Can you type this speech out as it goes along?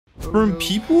From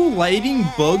people lighting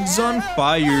bugs on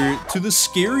fire to the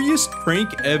scariest prank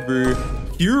ever,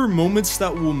 here are moments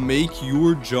that will make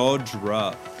your jaw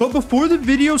drop. But before the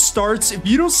video starts, if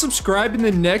you don't subscribe in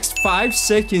the next 5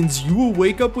 seconds, you will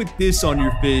wake up with this on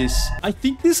your face. I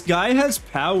think this guy has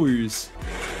powers.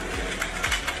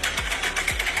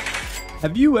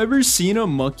 Have you ever seen a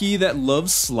monkey that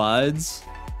loves slides?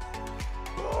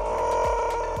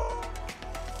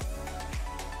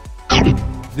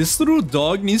 This little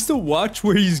dog needs to watch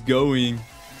where he's going.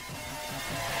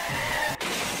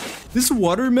 This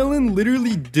watermelon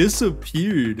literally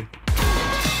disappeared.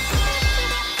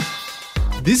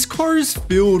 This car is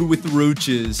filled with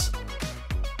roaches.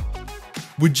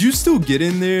 Would you still get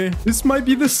in there? This might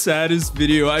be the saddest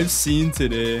video I've seen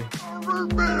today.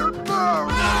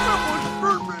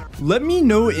 Let me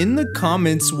know in the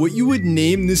comments what you would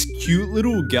name this cute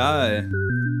little guy.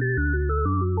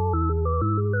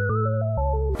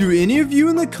 Do any of you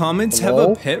in the comments have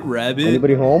a pet rabbit?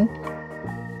 Anybody home?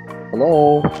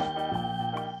 Hello?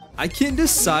 I can't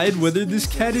decide whether this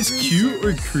cat is cute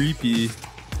or creepy.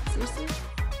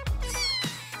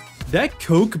 That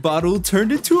Coke bottle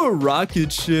turned into a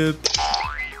rocket ship.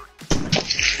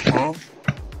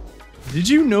 Did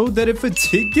you know that if a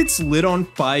tick gets lit on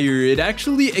fire, it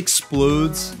actually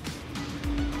explodes?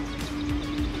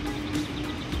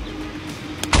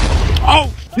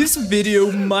 Oh! This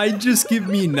video might just give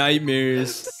me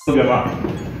nightmares.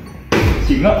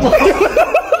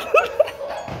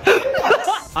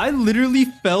 I literally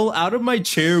fell out of my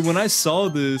chair when I saw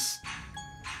this.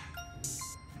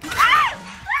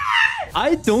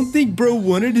 I don't think bro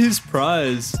wanted his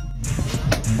prize.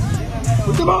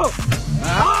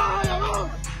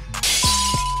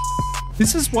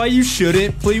 This is why you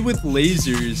shouldn't play with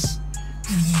lasers.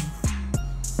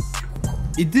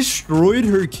 It destroyed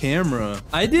her camera.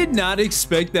 I did not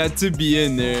expect that to be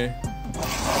in there.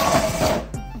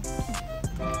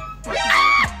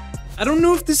 I don't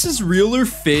know if this is real or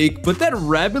fake, but that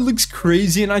rabbit looks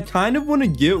crazy and I kind of want to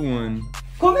get one.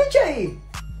 I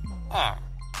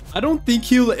don't think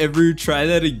he'll ever try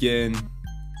that again.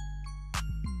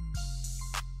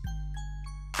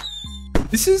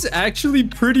 This is actually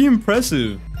pretty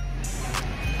impressive.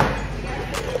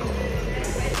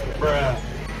 Bruh.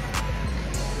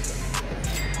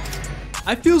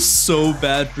 I feel so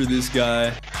bad for this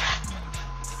guy.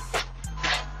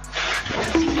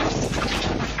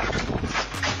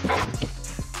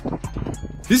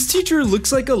 This teacher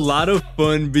looks like a lot of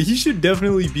fun, but he should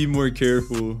definitely be more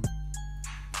careful.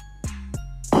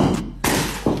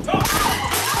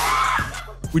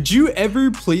 Would you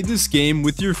ever play this game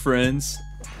with your friends?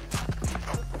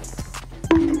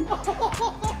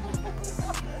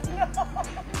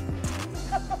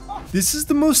 This is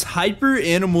the most hyper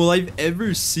animal I've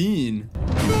ever seen.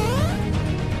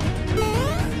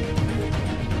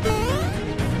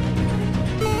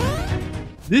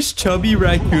 This chubby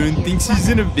raccoon thinks he's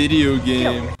in a video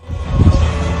game.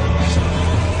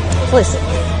 Listen,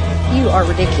 you are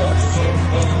ridiculous.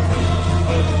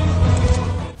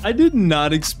 I did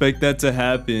not expect that to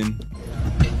happen.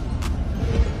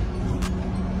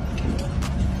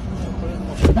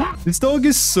 This dog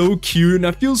is so cute and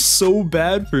I feel so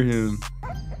bad for him.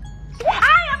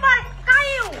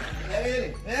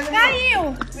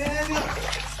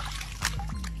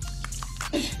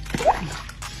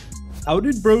 How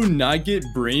did bro not get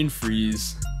brain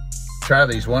freeze? Try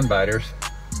these one-biters.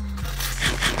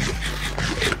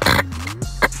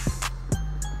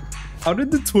 How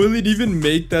did the toilet even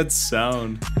make that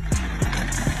sound?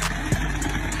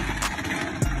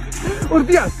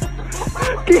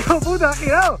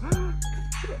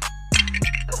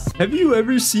 Have you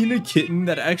ever seen a kitten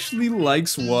that actually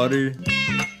likes water?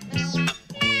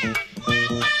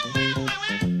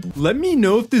 Let me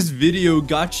know if this video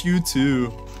got you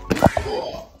too.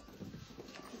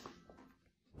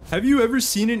 Have you ever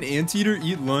seen an anteater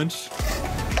eat lunch?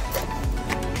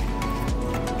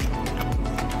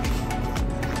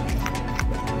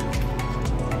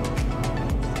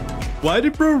 Why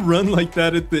did bro run like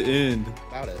that at the end?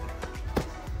 About it.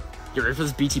 You're ready for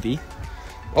this BTB?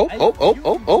 Oh. I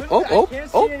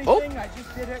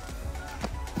just did it.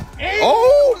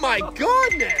 Oh my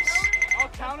goodness! I'll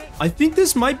count it. I think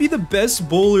this might be the best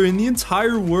bowler in the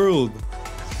entire world.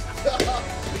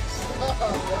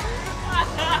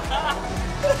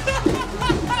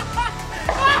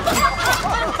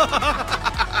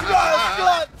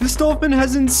 This dolphin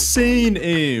has insane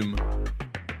aim.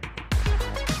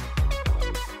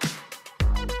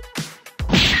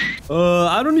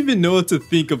 I don't even know what to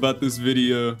think about this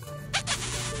video.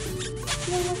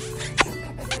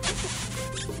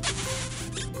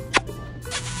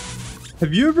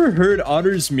 Have you ever heard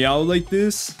otters meow like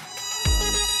this?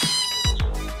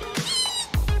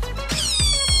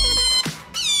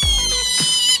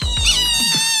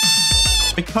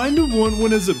 I kind of want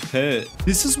one as a pet.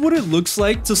 This is what it looks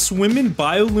like to swim in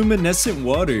bioluminescent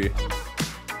water.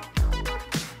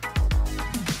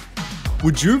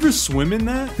 Would you ever swim in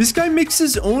that? This guy makes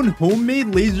his own homemade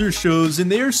laser shows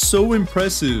and they are so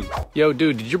impressive. Yo,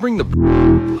 dude, did you bring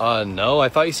the... no, I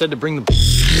thought you said to bring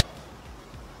the...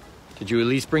 Did you at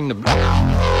least bring the...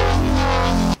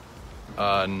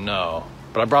 no.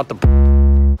 But I brought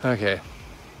the... Okay.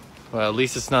 Well, at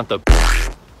least it's not the...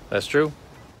 That's true.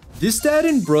 This dad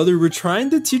and brother were trying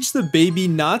to teach the baby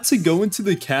not to go into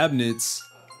the cabinets.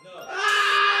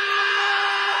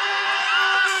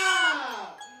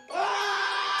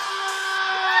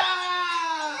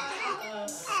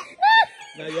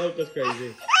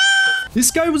 Crazy.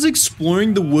 This guy was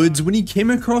exploring the woods when he came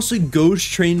across a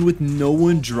ghost train with no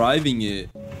one driving it.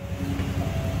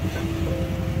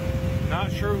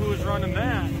 Not sure who was running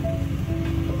that,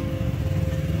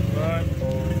 but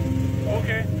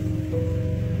okay.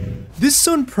 This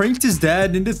son pranked his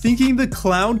dad into thinking the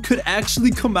clown could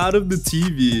actually come out of the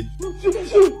TV.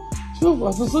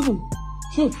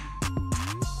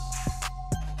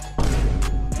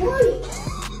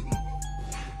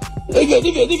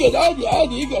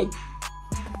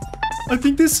 I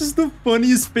think this is the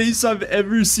funniest face I've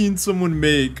ever seen someone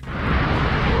make.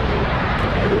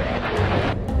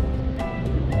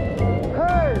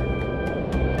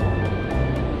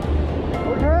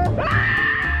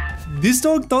 This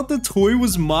dog thought the toy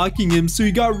was mocking him, so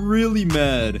he got really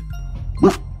mad.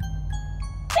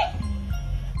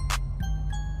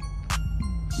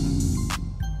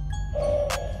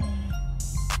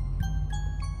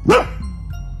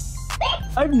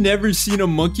 I've never seen a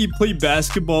monkey play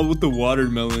basketball with a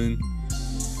watermelon.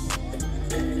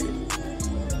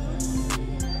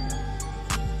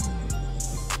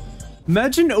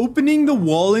 Imagine opening the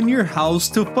wall in your house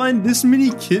to find this many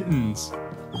kittens.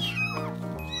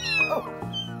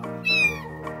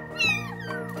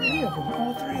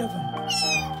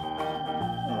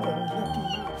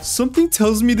 Something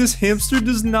tells me this hamster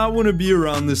does not want to be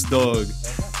around this dog.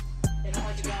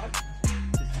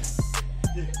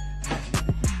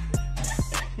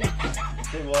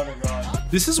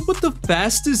 This is what the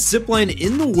fastest zipline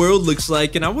in the world looks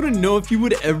like, and I want to know if you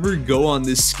would ever go on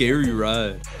this scary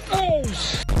ride.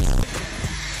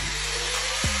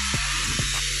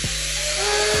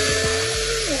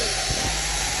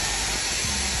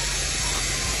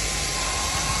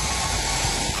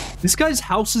 This guy's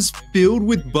house is filled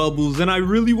with bubbles, and I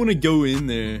really want to go in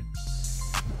there.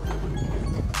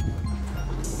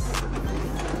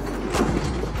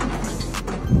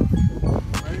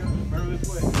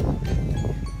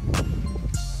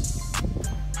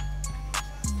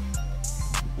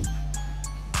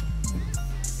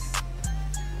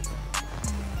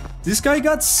 This guy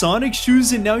got Sonic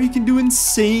shoes and now he can do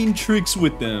insane tricks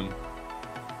with them.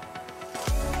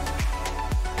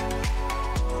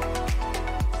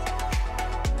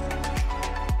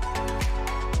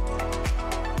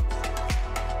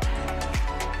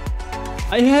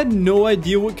 I had no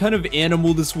idea what kind of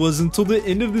animal this was until the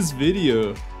end of this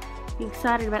video. You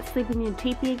excited about sleeping in your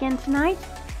teepee again tonight?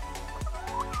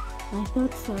 I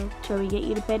thought so. Shall we get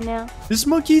you to bed now? This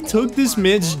monkey took this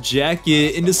man's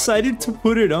jacket and decided to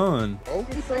put it on.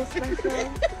 It's so special.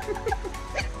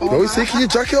 Bro, he's taking your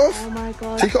jacket off. Oh my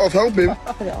god. Take it off, help him.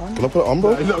 Put it on. Can I put it on,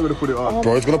 bro? He's not gonna put it on.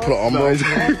 Bro, he's gonna put it on, bro. He's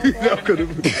not gonna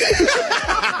put it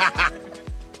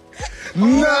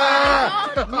on.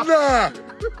 Nah!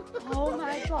 Oh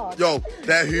my god. Yo,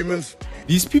 they're humans.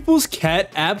 These people's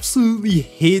cat absolutely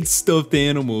hates stuffed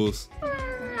animals.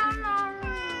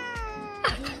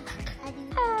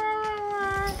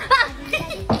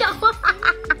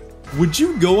 Would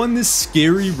you go on this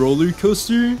scary roller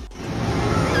coaster?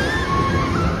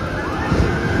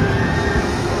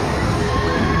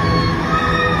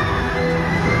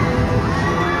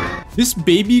 This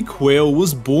baby quail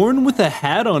was born with a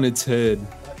hat on its head.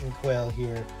 Quail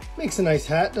here. Makes a nice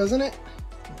hat, doesn't it?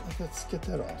 Let's get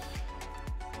that off.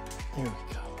 There we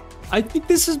go. I think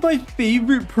this is my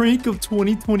favorite prank of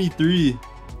 2023.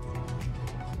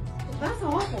 That's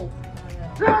awful.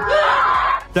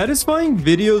 Satisfying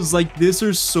videos like this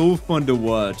are so fun to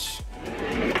watch.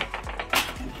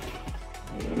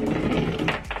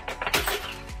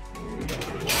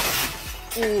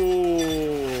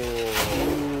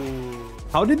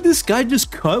 How did this guy just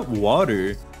cut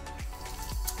water?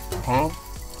 Huh?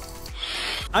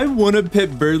 I want a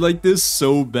pet bird like this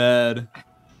so bad.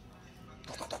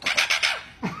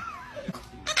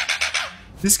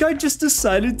 This guy just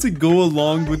decided to go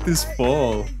along with this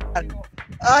fall.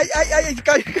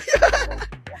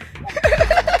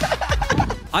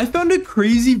 I found a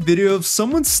crazy video of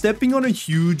someone stepping on a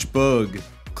huge bug.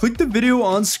 Click the video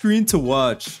on screen to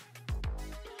watch.